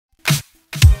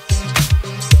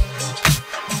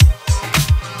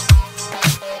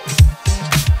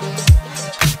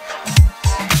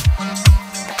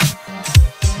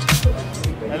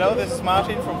name's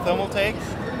Martin from Thermaltake,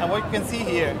 and what you can see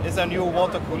here is our new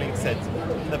water cooling set,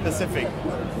 the Pacific.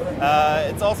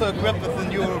 It's also equipped with the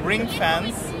new ring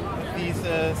fans, these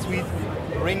sweet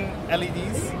ring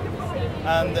LEDs,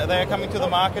 and they are coming to the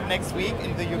market next week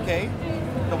in the UK.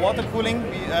 The water cooling,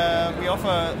 we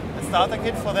offer a starter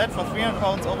kit for that for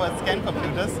 £300 over at Scan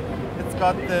Computers. It's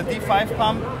got the D5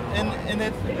 pump in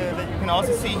it that you can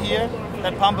also see here.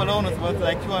 That pump alone is worth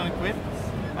like 200 quid.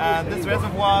 This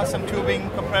reservoir, some tubing,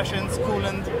 compressions,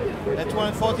 coolant, a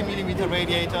 240mm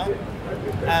radiator,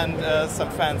 and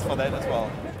some fans for that as well.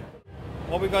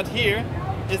 What we got here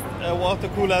is a water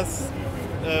cooler's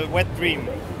wet dream.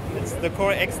 It's the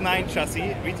Core X9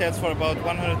 chassis, retails for about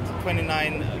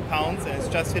 £129 and it's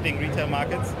just hitting retail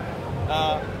markets.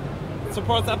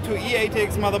 Supports up to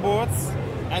E80X motherboards,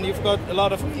 and you've got a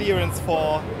lot of clearance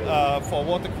for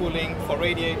water cooling, for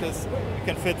radiators. You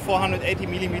can fit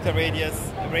 480mm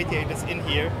radiators in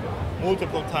here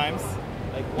multiple times,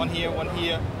 like one here, one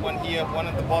here, one here, one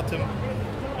at the bottom.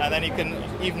 And then you can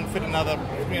even fit another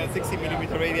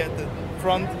 360mm radiator at the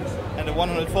front and a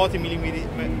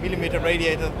 140mm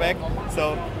radiator at the back.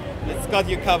 So it's got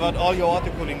you covered all your water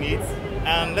cooling needs.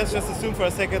 And let's just assume for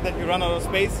a second that you run out of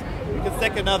space, you can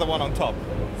stack another one on top.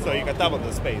 So you got double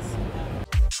the space.